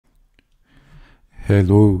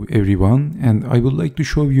Hello everyone, and I would like to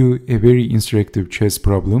show you a very interactive chess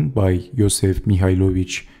problem by Iosef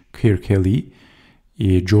Mikhailovich Krikheli,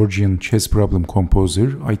 a Georgian chess problem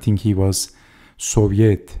composer. I think he was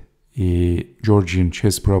Soviet Georgian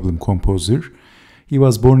chess problem composer. He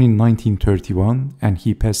was born in 1931 and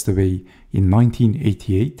he passed away in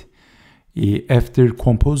 1988. After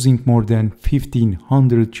composing more than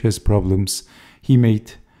 1500 chess problems, he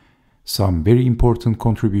made some very important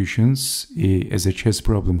contributions as a chess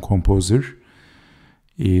problem composer.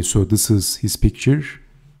 So this is his picture.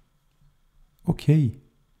 Okay.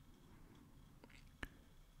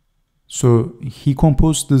 So he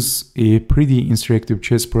composed this pretty interactive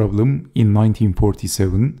chess problem in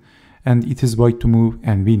 1947, and it is white to move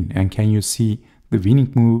and win. And can you see the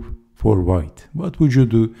winning move for white? What would you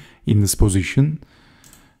do in this position?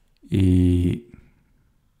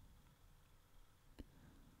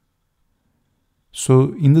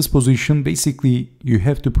 So in this position, basically you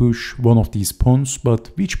have to push one of these pawns,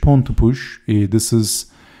 but which pawn to push? This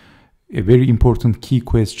is a very important key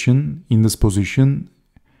question in this position.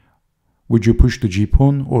 Would you push the G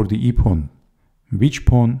pawn or the E pawn? Which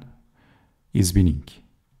pawn is winning?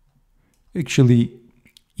 Actually,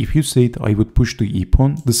 if you said I would push the E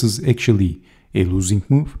pawn, this is actually a losing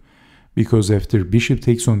move, because after bishop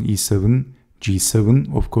takes on E7,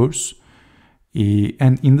 G7 of course.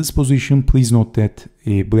 And in this position, please note that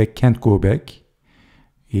black can't go back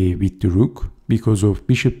with the rook because of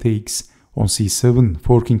bishop takes on C7,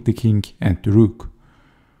 forking the king and the rook.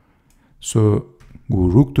 So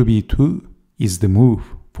rook to B2 is the move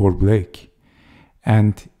for black.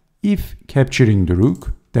 And if capturing the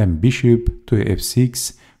rook, then bishop to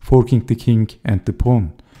F6, forking the king and the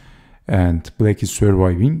pawn. And black is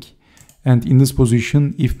surviving. And in this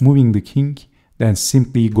position, if moving the king, then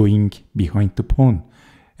simply going behind the pawn,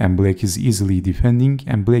 and black is easily defending,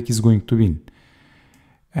 and black is going to win.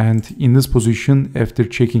 And in this position, after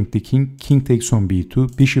checking the king, king takes on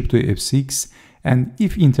B2, bishop to F6, and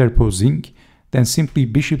if interposing, then simply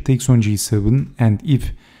bishop takes on G7, and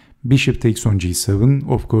if bishop takes on G7,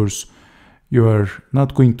 of course, you are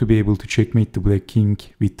not going to be able to checkmate the black king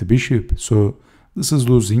with the bishop. So this is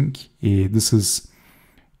losing, this is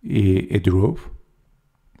a draw.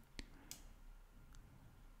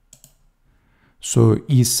 So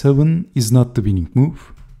E7 is not the winning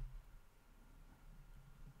move.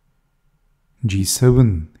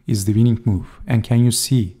 G7 is the winning move. And can you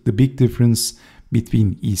see the big difference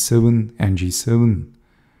between E7 and G7?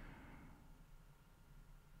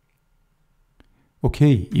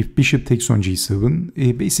 Okay, if bishop takes on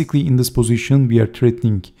G7, basically in this position we are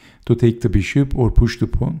threatening to take the bishop or push the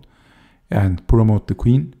pawn and promote the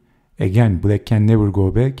queen. Again, black can never go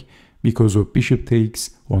back because of bishop takes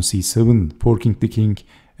on C7, forking the king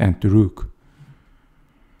and the rook.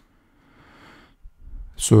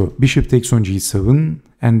 So bishop takes on G7,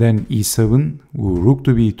 and then E7, rook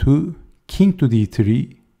to B2, king to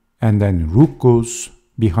D3, and then rook goes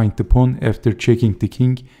behind the pawn after checking the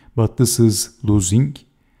king, but this is losing.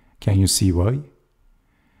 Can you see why?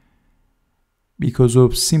 Because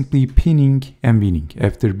of simply pinning and winning.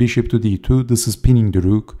 After bishop to D2, this is pinning the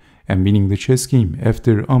rook and winning the chess game.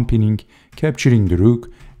 After unpinning, capturing the rook,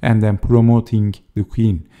 and then promoting the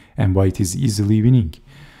queen, and white is easily winning.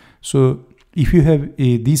 So if you have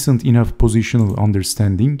a decent enough positional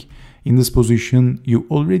understanding, in this position you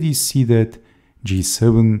already see that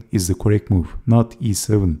G7 is the correct move, not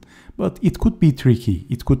E7. But it could be tricky,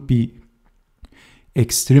 it could be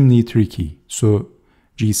extremely tricky. So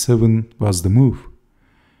G7 was the move.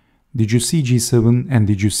 Did you see G7, and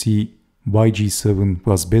did you see why G7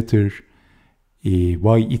 was better,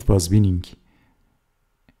 why it was winning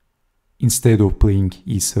instead of playing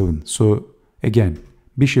E7? So again,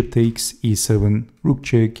 bishop takes E7, rook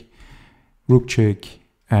check,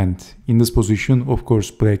 and in this position, of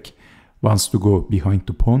course, black wants to go behind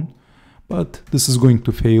the pawn, but this is going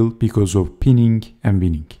to fail because of pinning and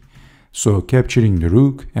winning. So capturing the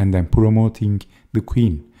rook and then promoting the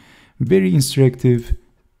queen. Very instructive,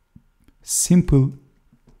 simple,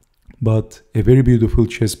 but a very beautiful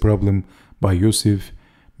chess problem by Iosef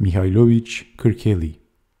Mikhailovich Krikheli,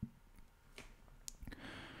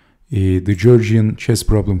 the Georgian chess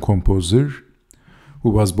problem composer who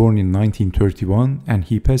was born in 1931 and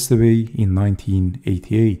he passed away in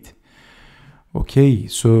 1988. Okay,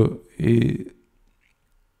 so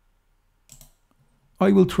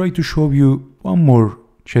I will try to show you one more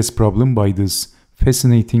chess problem by this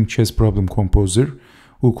fascinating chess problem composer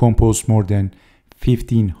who composed more than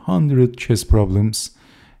 1500 chess problems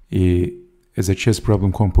as a chess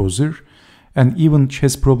problem composer. And even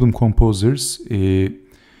chess problem composers,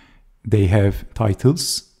 they have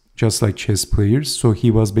titles. just like chess players. So he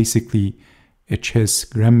was basically a chess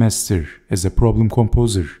grandmaster as a problem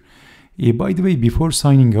composer. By the way, before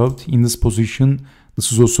signing out in this position,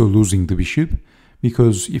 this is also losing the bishop,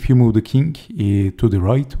 because if you move the king to the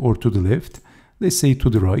right or to the left, let's say to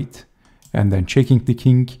the right, and then checking the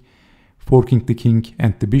king, forking the king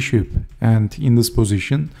and the bishop, and in this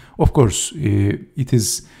position, of course, it is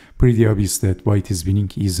pretty obvious that white is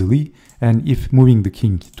winning easily. And if moving the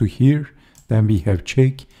king to here, then we have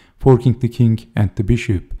check, forking the king and the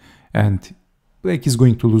bishop, and black is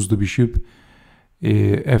going to lose the bishop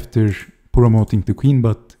after promoting the queen,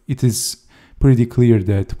 but it is pretty clear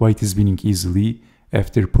that white is winning easily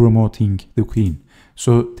after promoting the queen.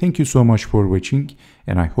 So thank you so much for watching,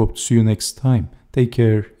 and I hope to see you next time. Take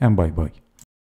care and bye bye.